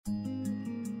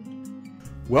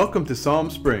Welcome to Psalm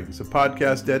Springs, a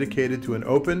podcast dedicated to an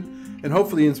open and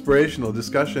hopefully inspirational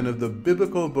discussion of the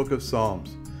biblical book of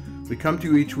Psalms. We come to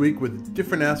you each week with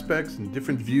different aspects and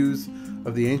different views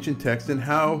of the ancient text and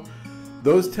how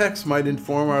those texts might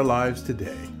inform our lives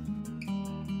today.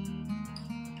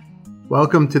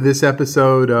 Welcome to this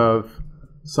episode of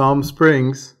Psalm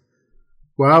Springs.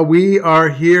 Well, we are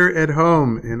here at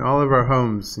home in all of our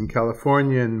homes in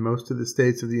California and most of the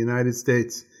states of the United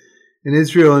States. In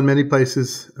Israel and many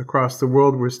places across the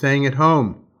world, we're staying at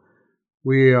home.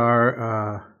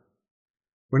 We're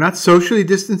not socially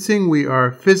distancing, we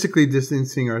are physically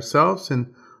distancing ourselves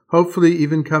and hopefully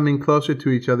even coming closer to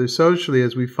each other socially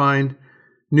as we find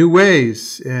new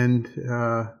ways and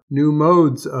new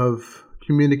modes of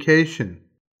communication.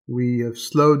 We have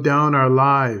slowed down our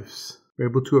lives.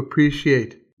 We're able to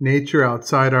appreciate nature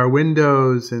outside our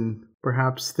windows and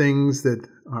perhaps things that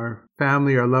our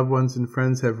family, our loved ones and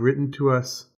friends have written to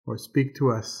us or speak to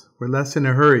us. We're less in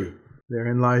a hurry.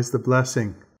 Therein lies the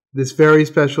blessing. This very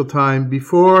special time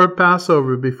before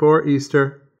Passover, before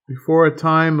Easter, before a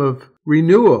time of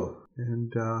renewal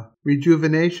and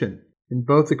rejuvenation in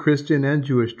both the Christian and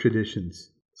Jewish traditions.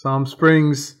 Psalm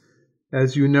Springs,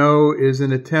 as you know, is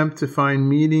an attempt to find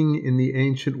meaning in the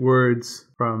ancient words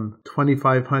from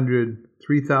 2,500,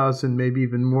 3,000, maybe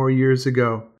even more years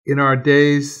ago. In our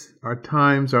days, our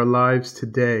times, our lives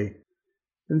today.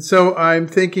 And so I'm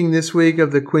thinking this week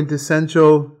of the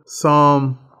quintessential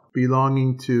psalm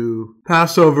belonging to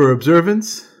Passover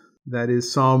observance. That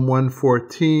is Psalm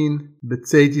 114,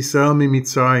 B'tzeit Yisrael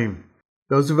miMitzrayim.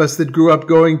 Those of us that grew up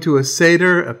going to a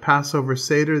Seder, a Passover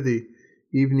Seder, the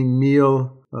evening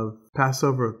meal of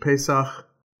Passover, of Pesach,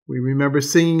 we remember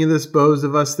singing this. Those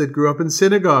of us that grew up in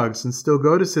synagogues and still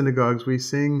go to synagogues, we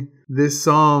sing this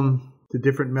psalm to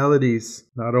different melodies,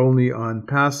 not only on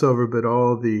Passover, but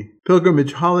all the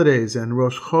pilgrimage holidays and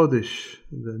Rosh Chodesh,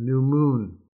 the new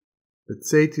moon.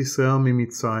 B'tzeit Yisrael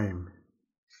miMitzrayim.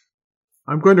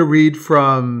 I'm going to read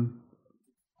from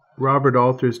Robert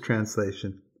Alter's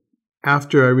translation.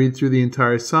 After I read through the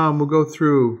entire psalm, we'll go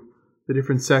through the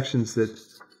different sections that,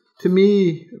 to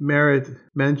me, merit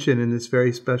mention in this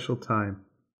very special time.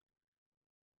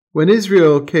 When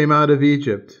Israel came out of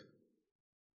Egypt,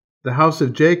 the house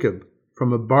of Jacob,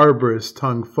 from a barbarous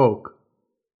tongue folk,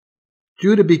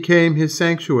 Judah became his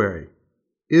sanctuary,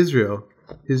 Israel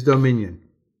his dominion.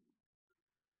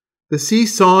 The sea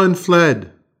saw and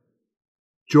fled.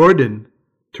 Jordan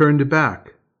turned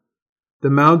back. The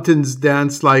mountains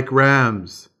danced like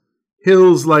rams,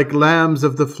 hills like lambs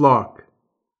of the flock.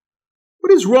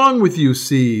 What is wrong with you,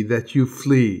 sea, that you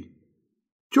flee?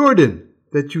 Jordan,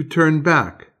 that you turn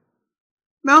back?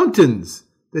 Mountains,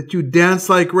 that you dance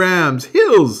like rams,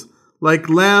 hills like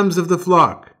lambs of the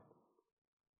flock.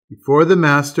 Before the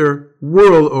Master,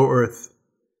 whirl, O earth,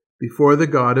 before the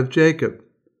God of Jacob,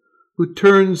 who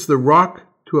turns the rock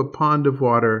to a pond of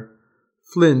water,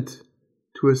 flint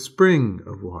to a spring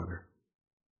of water.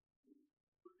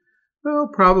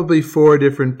 Well, probably 4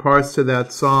 different parts to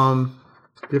that psalm.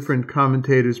 Different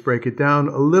commentators break it down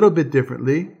a little bit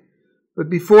differently. But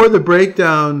before the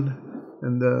breakdown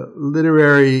and the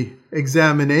literary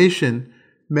examination,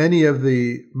 many of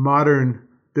the modern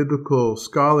biblical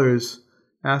scholars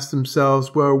ask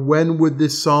themselves, well, when would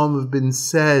this psalm have been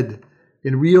said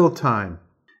in real time?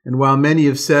 And while many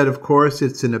have said, of course,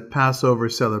 it's in a Passover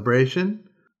celebration,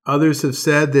 others have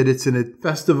said that it's in a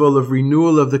festival of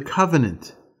renewal of the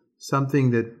covenant,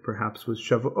 something that perhaps was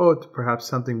Shavuot, perhaps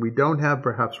something we don't have,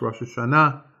 perhaps Rosh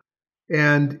Hashanah.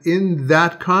 And in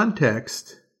that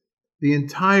context, the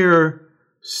entire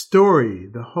story,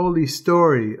 the holy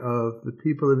story of the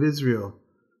people of Israel,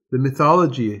 the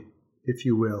mythology, if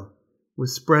you will,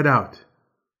 was spread out.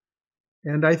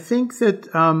 And I think that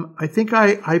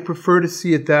I prefer to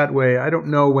see it that way. I don't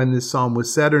know when this psalm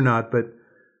was said or not, but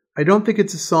I don't think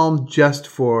it's a psalm just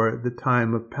for the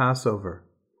time of Passover.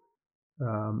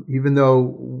 Even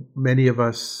though many of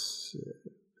us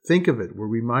think of it, we're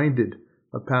reminded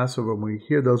of Passover when we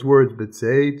hear those words,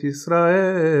 B'tzeit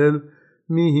Yisrael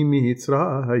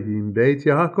miMitzrayim Beit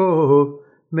Yaakov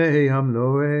me'am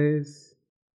lo'ez.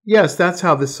 Yes, that's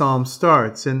how the psalm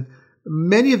starts. And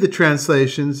many of the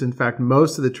translations, in fact,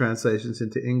 most of the translations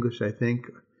into English, I think,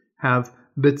 have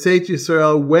B'tzeit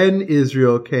Yisrael, when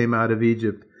Israel came out of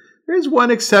Egypt. There's one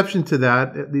exception to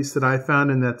that, at least that I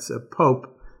found, and that's a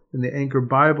Pope in the Anchor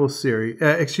Bible series,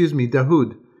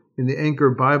 Dahoud, in the Anchor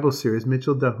Bible series,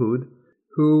 Mitchell Dahoud,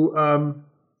 who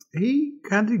he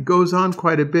kind of goes on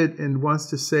quite a bit and wants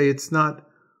to say it's not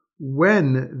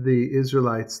when the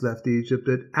Israelites left Egypt,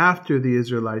 but after the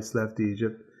Israelites left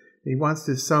Egypt. He wants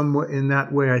to somewhat in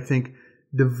that way, I think,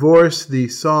 divorce the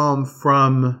psalm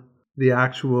from the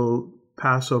actual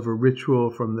Passover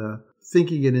ritual, from the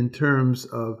thinking it in terms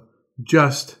of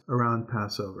just around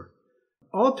Passover.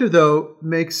 Alter, though,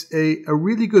 makes a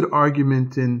really good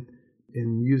argument in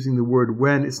using the word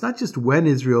when. It's not just when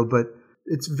Israel, but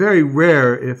it's very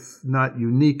rare, if not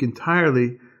unique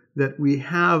entirely, that we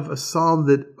have a psalm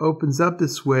that opens up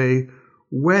this way,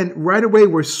 when right away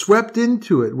we're swept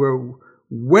into it, where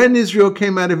when Israel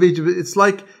came out of Egypt. It's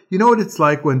like, you know what it's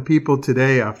like when people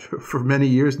today, for many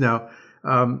years now,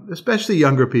 especially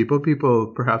younger people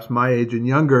perhaps my age and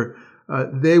younger,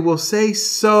 they will say,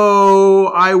 so,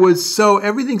 I was so,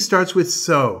 everything starts with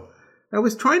so. I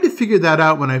was trying to figure that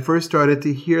out when I first started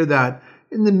to hear that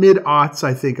in the mid-aughts.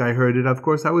 I think I heard it. Of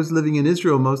course, I was living in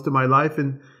Israel most of my life,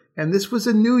 and this was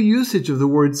a new usage of the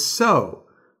word so.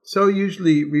 So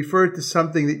usually referred to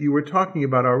something that you were talking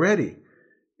about already.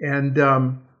 And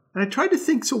I tried to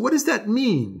think, so what does that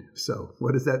mean? So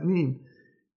what does that mean?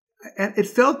 And it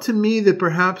felt to me that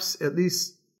perhaps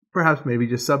maybe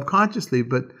just subconsciously,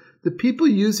 but the people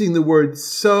using the word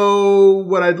so,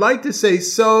 what I'd like to say,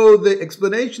 so, the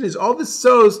explanation is all the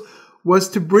so's was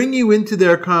to bring you into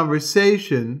their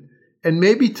conversation and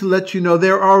maybe to let you know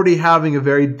they're already having a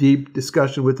very deep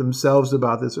discussion with themselves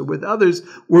about this or with others.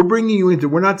 We're bringing you into,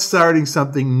 we're not starting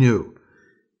something new.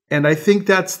 And I think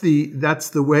that's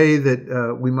the way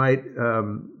that we might,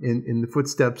 in the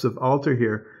footsteps of Alter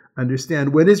here,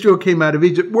 understand when Israel came out of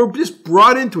Egypt, we're just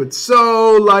brought into it.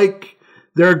 So, like,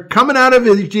 they're coming out of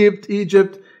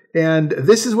Egypt, and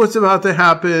this is what's about to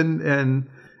happen,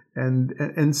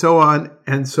 and so on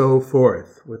and so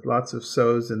forth, with lots of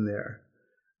so's in there.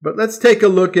 But let's take a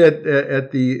look at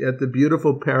the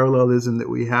beautiful parallelism that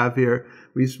we have here.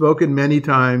 We've spoken many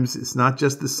times. It's not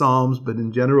just the Psalms, but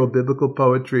in general, biblical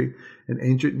poetry and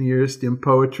ancient Near Eastern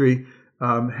poetry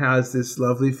has this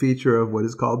lovely feature of what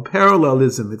is called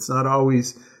parallelism. It's not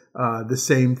always the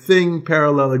same thing,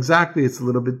 parallel exactly. It's a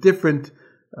little bit different.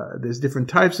 There's different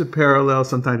types of parallel.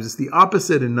 Sometimes it's the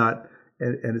opposite and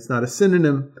it's not a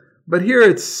synonym. But here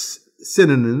it's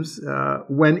synonyms.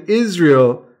 When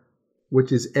Israel,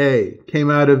 which is A,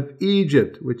 came out of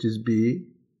Egypt, which is B,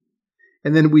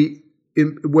 and then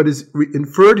what is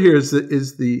inferred here is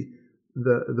the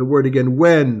word again,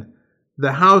 when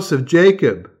the house of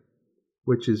Jacob,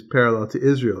 which is parallel to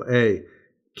Israel, A,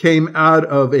 came out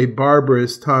of a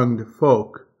barbarous-tongued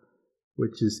folk,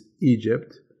 which is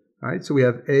Egypt. All right, so we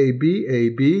have A,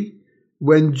 B.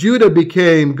 When Judah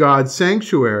became God's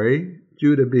sanctuary,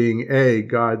 Judah being A,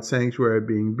 God's sanctuary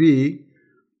being B,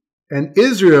 and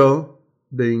Israel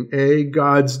being A,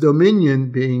 God's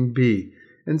dominion being B.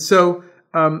 And so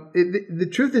the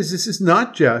truth is, this is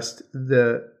not just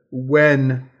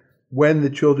when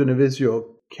the children of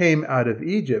Israel came out of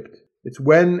Egypt. It's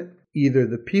when either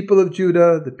the people of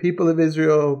Judah, the people of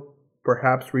Israel,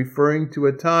 perhaps referring to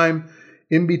a time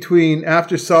in between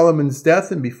after Solomon's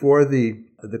death and before the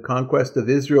conquest of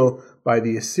Israel by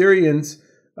the Assyrians,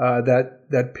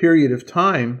 that period of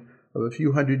time of a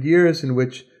few hundred years in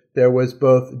which there was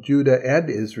both Judah and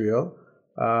Israel.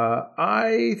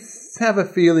 I have a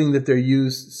feeling that they're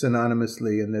used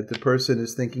synonymously and that the person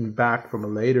is thinking back from a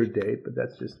later date, but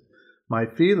that's just my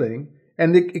feeling.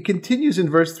 And it continues in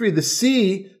verse 3. The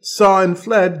sea saw and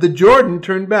fled, the Jordan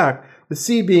turned back. The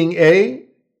sea being A,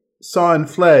 saw and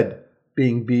fled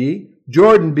being B,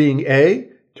 Jordan being A,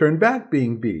 turned back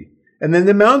being B. And then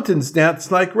the mountains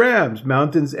danced like rams.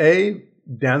 Mountains A,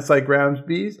 danced like rams,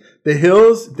 B's. The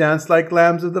hills danced like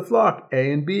lambs of the flock,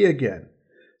 A and B again.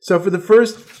 So for the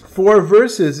first 4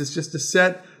 verses, it's just a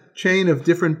set chain of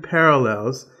different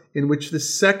parallels in which the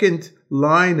second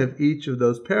line of each of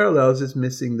those parallels is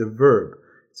missing the verb.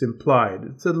 It's implied.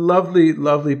 It's a lovely,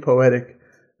 lovely poetic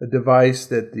device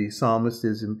that the psalmist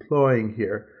is employing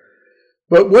here.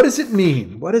 But what does it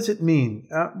mean? What does it mean?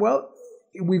 Well,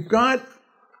 we've got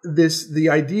this. The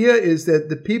idea is that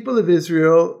the people of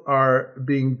Israel are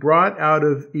being brought out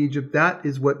of Egypt. That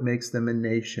is what makes them a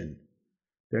nation.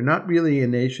 They're not really a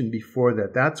nation before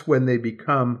that. That's when they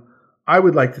become, I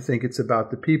would like to think it's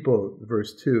about the people,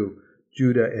 verse 2,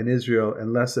 Judah and Israel,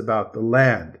 and less about the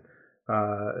land.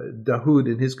 Dahoud,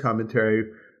 in his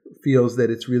commentary, feels that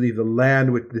it's really the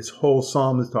land, which this whole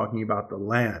psalm is talking about the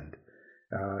land.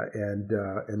 And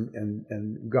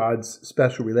God's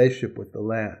special relationship with the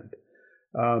land.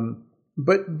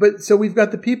 But so we've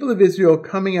got the people of Israel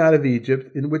coming out of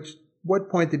Egypt, at which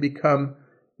point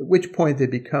they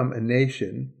become a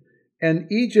nation.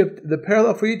 And Egypt, the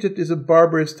parallel for Egypt is a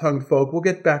barbarous-tongued folk. We'll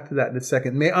get back to that in a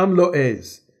second. Me'am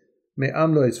lo'ez.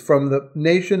 Me'am lo'ez, from the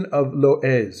nation of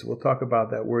Lo'ez. We'll talk about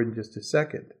that word in just a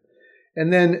second.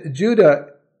 And then Judah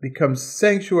becomes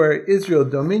sanctuary, Israel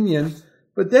dominion.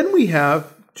 But then we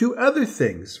have two other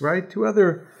things, right? Two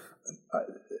other,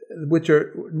 which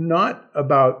are not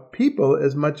about people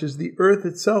as much as the earth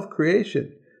itself,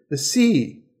 creation. The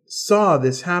sea saw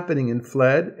this happening and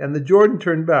fled, and the Jordan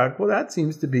turned back. Well, that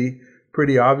seems to be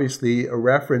pretty obviously a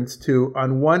reference to,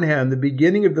 on one hand, the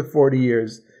beginning of the 40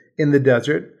 years in the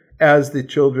desert as the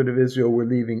children of Israel were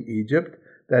leaving Egypt.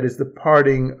 That is the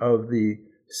parting of the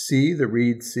sea, the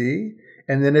Reed Sea.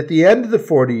 And then at the end of the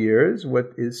 40 years,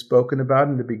 what is spoken about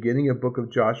in the beginning of the book of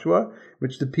Joshua,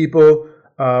 which the people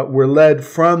were led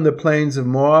from the plains of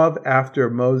Moab after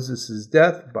Moses'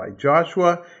 death by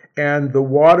Joshua, and the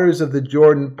waters of the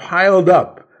Jordan piled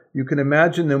up. You can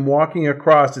imagine them walking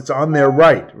across. It's on their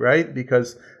right?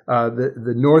 Because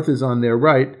the north is on their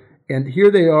right. And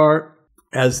here they are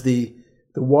as the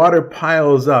water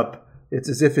piles up. It's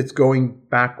as if it's going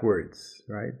backwards,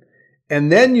 right?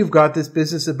 And then you've got this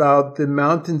business about the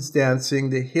mountains dancing,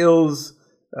 the hills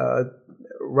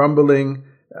rumbling.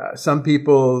 Some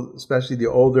people, especially the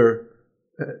older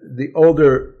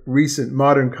recent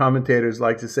modern commentators,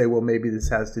 like to say, well, maybe this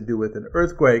has to do with an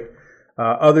earthquake.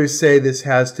 Others say this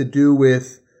has to do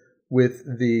with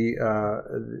the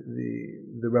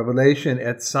revelation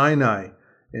at Sinai,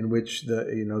 in which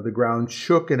the ground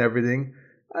shook and everything.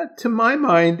 To my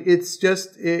mind, it's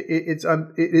just it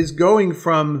is going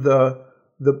from the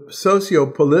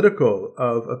socio-political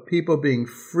of people being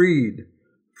freed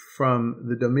from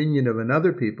the dominion of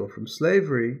another people, from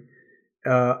slavery,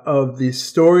 of the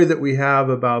story that we have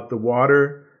about the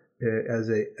water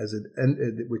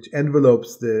which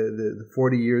envelopes the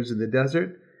 40 years in the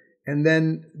desert, and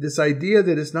then this idea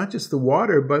that it's not just the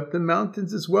water but the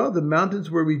mountains as well. The mountains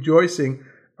were rejoicing,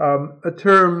 a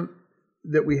term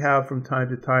that we have from time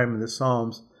to time in the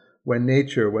Psalms when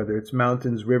nature, whether it's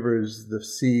mountains, rivers, the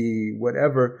sea,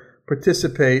 whatever,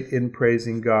 participate in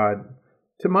praising God.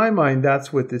 To my mind,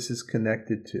 that's what this is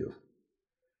connected to.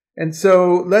 And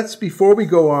so before we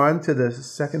go on to the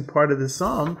second part of the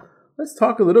psalm, let's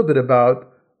talk a little bit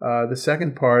about the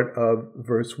second part of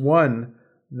verse 1,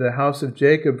 the house of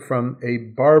Jacob from a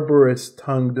barbarous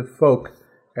tongued folk,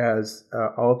 as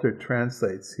Alter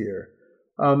translates here.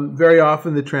 Very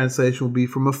often the translation will be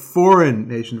from a foreign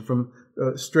nation, from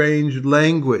a strange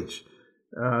language.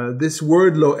 This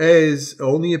word lo'ez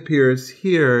only appears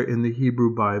here in the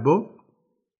Hebrew Bible.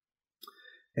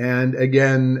 And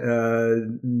again,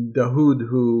 Dahoud,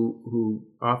 who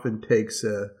often takes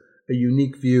a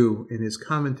unique view in his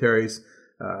commentaries,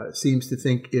 seems to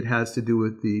think it has to do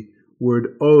with the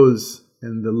word oz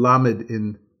and the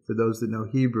lamed for those that know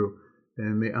Hebrew.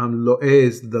 And me'am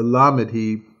lo'ez, the lamed,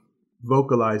 he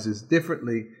vocalizes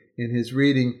differently in his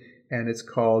reading, and it's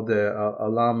called a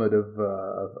lamed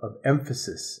of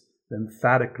emphasis, the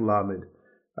emphatic lamed,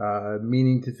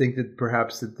 meaning to think that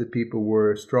perhaps that the people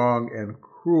were strong and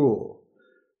cruel.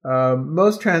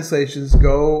 Most translations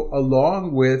go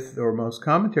along with, or most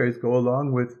commentaries go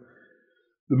along with,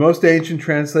 the most ancient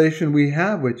translation we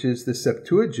have, which is the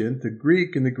Septuagint, the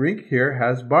Greek, and the Greek here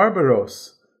has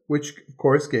barbaros, which of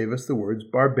course gave us the words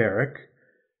barbaric.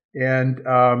 And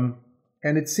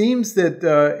it seems that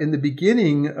in the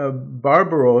beginning of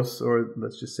barbaros, or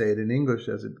let's just say it in English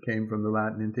as it came from the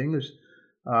Latin into English,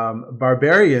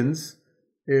 barbarians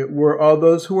were all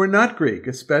those who were not Greek,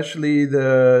 especially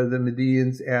the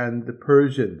Medians and the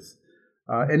Persians,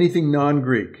 anything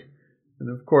non-Greek. And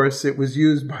of course, it was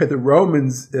used by the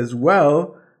Romans as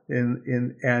well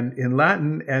in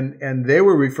Latin, and they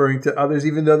were referring to others,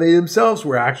 even though they themselves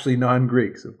were actually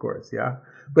non-Greeks, of course, yeah.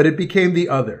 But it became the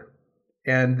other,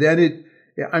 and then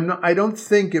I don't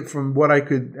think it, from what I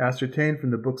could ascertain from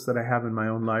the books that I have in my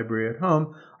own library at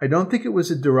home, I don't think it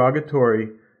was a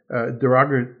derogatory.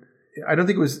 I don't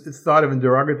think it was thought of in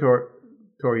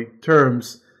derogatory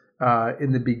terms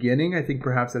in the beginning. I think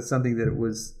perhaps that's something that it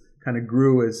was kind of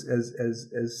grew as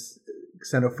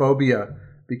xenophobia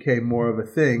became more of a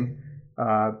thing.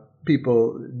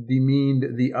 People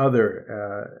demeaned the other.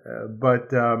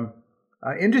 But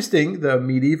interesting, the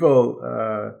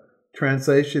medieval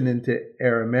translation into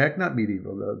Aramaic, not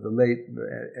medieval, the late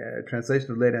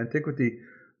translation of late antiquity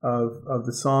of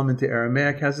the psalm into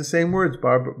Aramaic has the same words,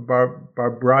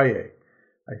 barbraie,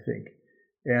 I think.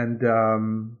 And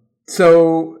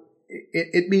so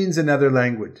it means another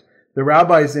language. The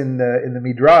rabbis in the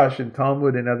Midrash and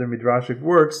Talmud and other Midrashic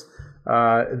works,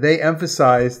 they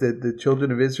emphasize that the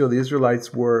children of Israel, the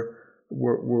Israelites, were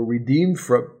redeemed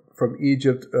from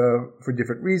Egypt for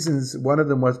different reasons. One of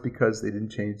them was because they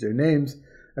didn't change their names.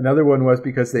 Another one was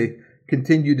because they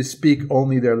continued to speak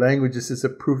only their language. This is a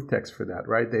proof text for that,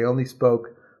 right? They only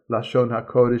spoke Lashon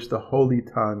HaKodesh, the holy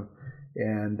tongue.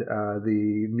 And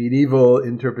the medieval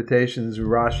interpretations,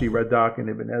 Rashi, Radak, and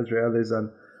Ibn Ezra, others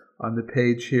on the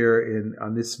page here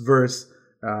on this verse.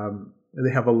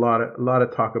 They have a lot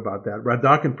of talk about that.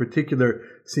 Radak in particular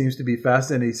seems to be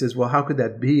fascinated. He says, well, how could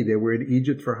that be? They were in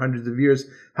Egypt for hundreds of years.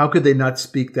 How could they not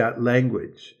speak that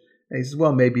language? And he says,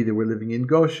 well, maybe they were living in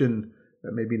Goshen.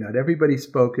 Maybe not everybody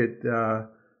spoke it.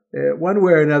 One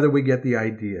way or another, we get the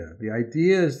idea. The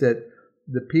idea is that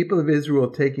the people of Israel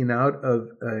were taken out of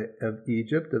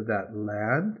Egypt, of that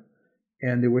land,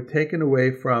 and they were taken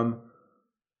away from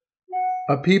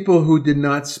a people who did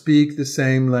not speak the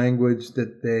same language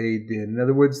that they did. In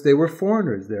other words, they were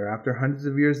foreigners there. After hundreds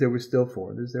of years, they were still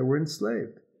foreigners. They were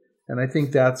enslaved. And I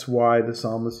think that's why the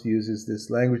psalmist uses this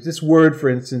language. This word, for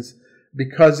instance,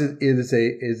 because it is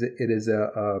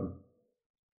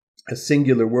a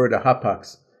singular word, a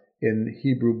hapax, in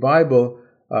Hebrew Bible,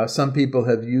 some people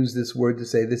have used this word to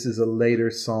say this is a later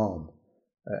psalm,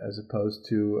 as opposed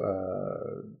to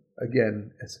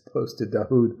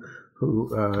Dawood, who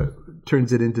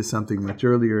turns it into something much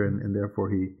earlier, and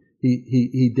therefore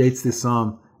he dates this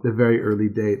psalm the very early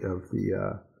date of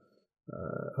the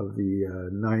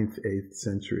 9th, 8th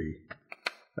century,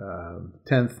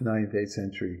 10th, 9th, 8th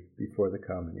century before the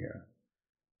Common Era.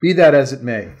 Be that as it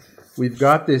may, we've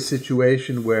got this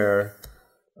situation where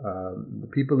the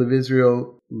people of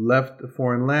Israel left a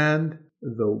foreign land.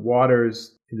 The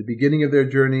waters in the beginning of their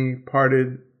journey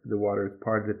parted. The waters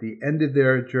parted at the end of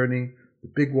their journey.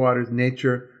 The big waters,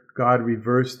 nature, God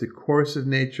reversed the course of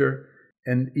nature,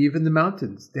 and even the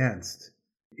mountains danced.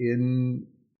 In,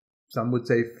 some would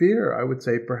say, fear. I would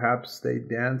say perhaps they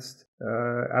danced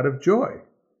out of joy.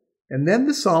 And then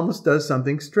the psalmist does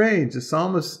something strange. The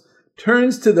psalmist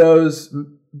turns to those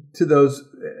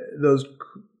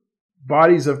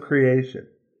bodies of creation.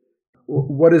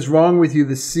 What is wrong with you,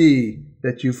 the sea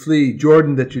that you flee,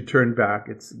 Jordan that you turn back?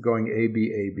 It's going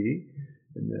A-B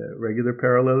in the regular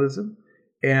parallelism.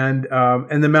 And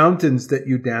the mountains that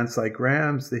you dance like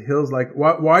rams, the hills like,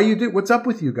 what's up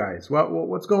with you guys?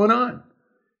 What's going on?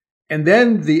 And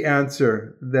then the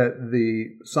answer that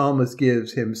the psalmist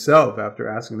gives himself after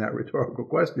asking that rhetorical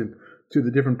question to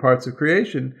the different parts of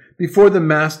creation, before the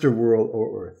master world,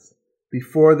 O earth,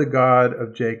 before the God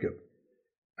of Jacob.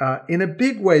 In a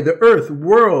big way, the earth,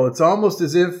 world, it's almost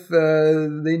as if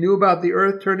they knew about the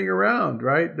earth turning around,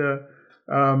 right? But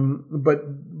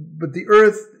the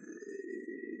earth,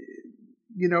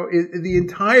 the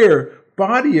entire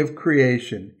body of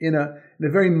creation, in a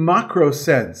very macro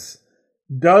sense,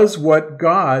 does what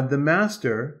God, the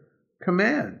Master,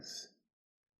 commands.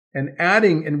 And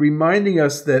adding and reminding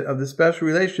us that of the special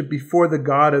relationship before the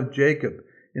God of Jacob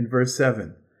in verse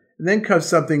 7. And then comes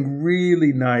something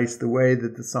really nice, the way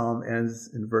that the psalm ends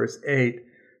in verse 8.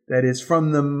 That is,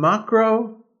 from the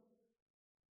macro,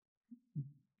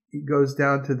 it goes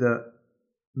down to the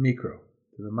micro,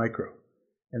 to the micro.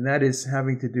 And that is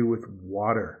having to do with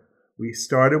water. We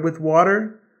started with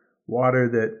water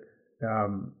that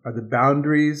are the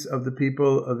boundaries of the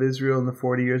people of Israel in the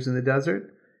 40 years in the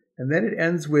desert. And then it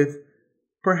ends with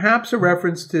perhaps a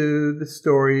reference to the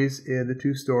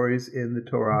two stories in the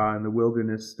Torah and the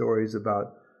wilderness stories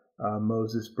about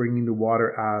Moses bringing the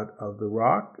water out of the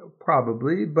rock,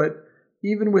 probably. But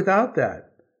even without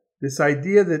that, this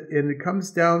idea that, and it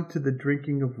comes down to the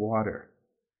drinking of water.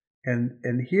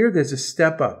 And here there's a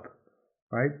step up,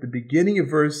 right? The beginning of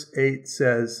verse 8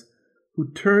 says,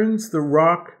 who turns the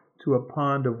rock to a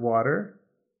pond of water,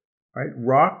 right?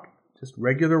 Rock, just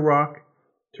regular rock,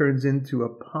 turns into a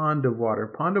pond of water.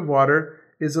 A pond of water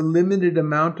is a limited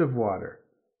amount of water.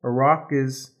 A rock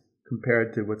is,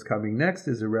 compared to what's coming next,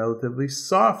 is a relatively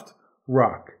soft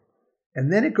rock.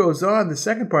 And then it goes on, the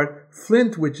second part,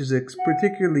 flint, which is a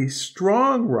particularly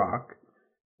strong rock,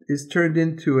 is turned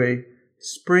into a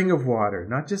spring of water,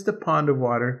 not just a pond of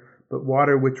water, but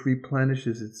water which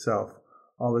replenishes itself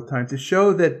all the time, to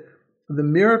show that the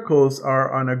miracles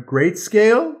are on a great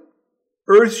scale,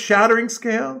 earth-shattering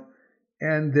scale,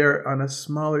 and they're on a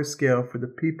smaller scale for the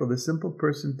people, the simple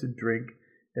person, to drink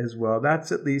as well.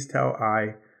 That's at least how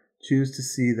I choose to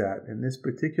see that in this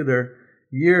particular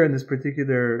year, in this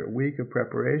particular week of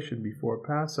preparation before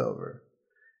Passover.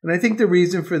 And I think the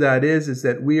reason for that is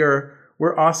that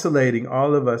we're oscillating,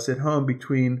 all of us at home,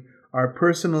 between our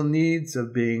personal needs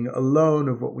of being alone,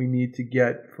 of what we need to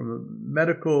get from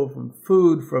medical, from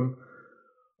food, from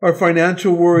our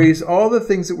financial worries, all the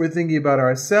things that we're thinking about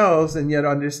ourselves, and yet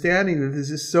understanding that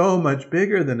this is so much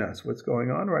bigger than us, what's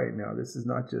going on right now. This is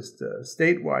not just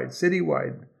statewide,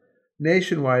 citywide,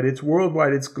 nationwide, it's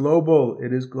worldwide, it's global.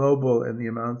 It is global, and the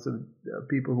amounts of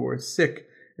people who are sick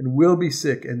and will be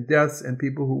sick, and deaths and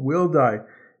people who will die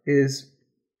is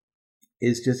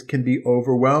just can be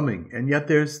overwhelming. And yet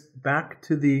there's, back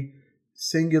to the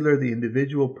singular, the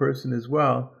individual person as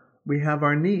well, we have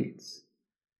our needs.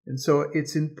 And so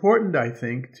it's important, I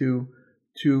think, to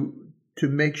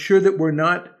make sure that we're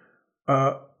not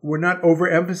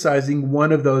overemphasizing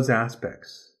one of those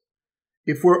aspects.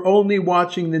 If we're only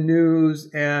watching the news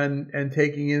and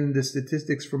taking in the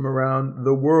statistics from around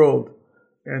the world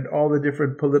and all the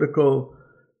different political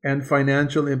and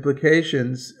financial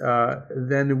implications,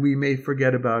 then we may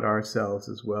forget about ourselves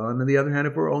as well. And on the other hand,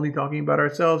 if we're only talking about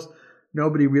ourselves,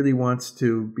 nobody really wants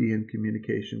to be in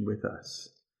communication with us.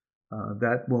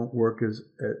 That won't work as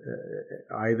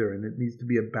either, and it needs to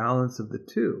be a balance of the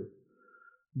two.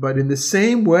 But in the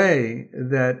same way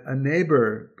that a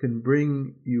neighbor can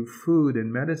bring you food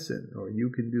and medicine, or you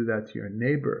can do that to your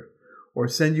neighbor, or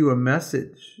send you a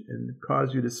message and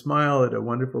cause you to smile at a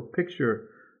wonderful picture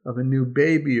of a new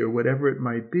baby or whatever it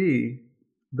might be,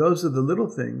 those are the little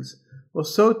things. Well,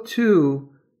 so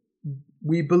too,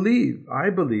 I believe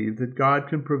that God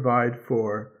can provide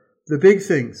for the big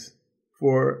things,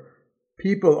 for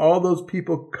people, all those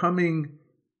people coming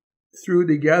through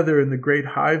together in the great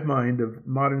hive mind of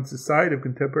modern society, of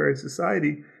contemporary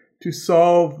society, to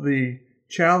solve the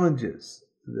challenges,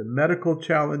 the medical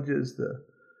challenges, the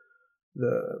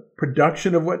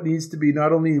production of what needs to be,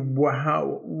 not only what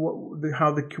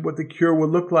the cure will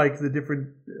look like, the different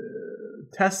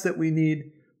tests that we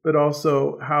need, but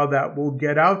also how that will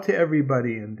get out to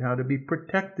everybody and how to be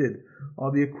protected,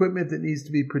 all the equipment that needs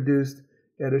to be produced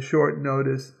at a short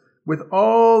notice, with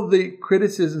all the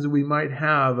criticisms we might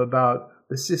have about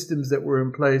the systems that were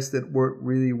in place that weren't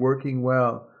really working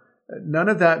well. None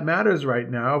of that matters right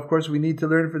now. Of course, we need to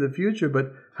learn for the future,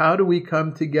 but how do we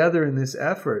come together in this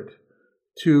effort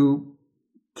to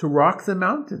rock the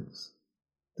mountains,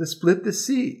 to split the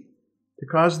sea, to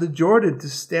cause the Jordan to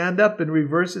stand up and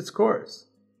reverse its course?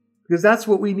 Because that's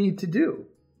what we need to do.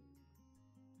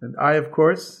 And I, of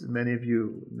course, many of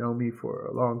you know me for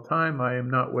a long time, I am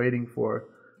not waiting for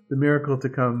the miracle to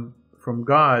come from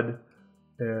God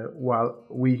while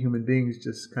we human beings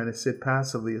just kind of sit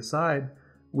passively aside.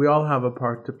 We all have a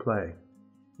part to play.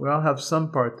 We all have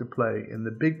some part to play in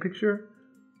the big picture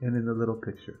and in the little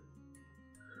picture.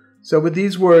 So with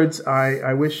these words,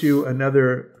 I wish you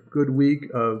another good week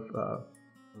of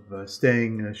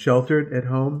staying sheltered at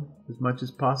home as much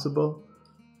as possible,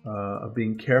 of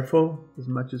being careful as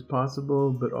much as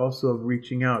possible, but also of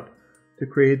reaching out to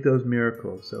create those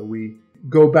miracles. So we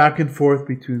go back and forth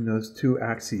between those two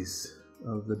axes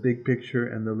of the big picture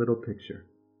and the little picture.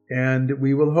 And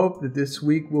we will hope that this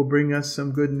week will bring us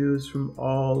some good news from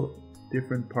all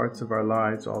different parts of our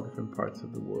lives, all different parts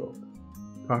of the world.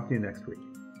 Talk to you next week.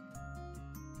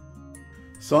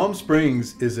 Psalm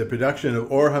Springs is a production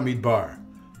of Or Hamidbar,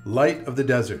 Light of the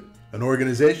Desert, an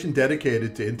organization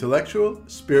dedicated to intellectual,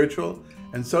 spiritual,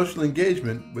 and social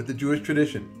engagement with the Jewish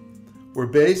tradition. We're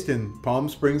based in Palm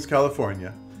Springs,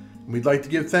 California, and we'd like to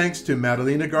give thanks to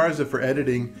Madalena Garza for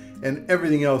editing and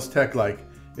everything else tech-like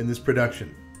in this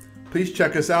production. Please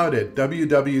check us out at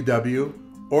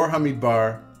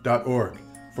www.orhamidbar.org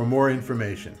for more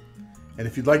information. And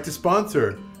if you'd like to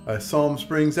sponsor a Psalm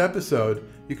Springs episode,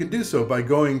 you can do so by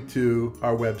going to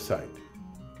our website.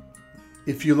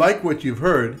 If you like what you've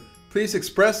heard, please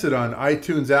express it on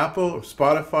iTunes, Apple, or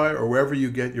Spotify, or wherever you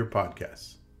get your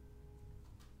podcasts.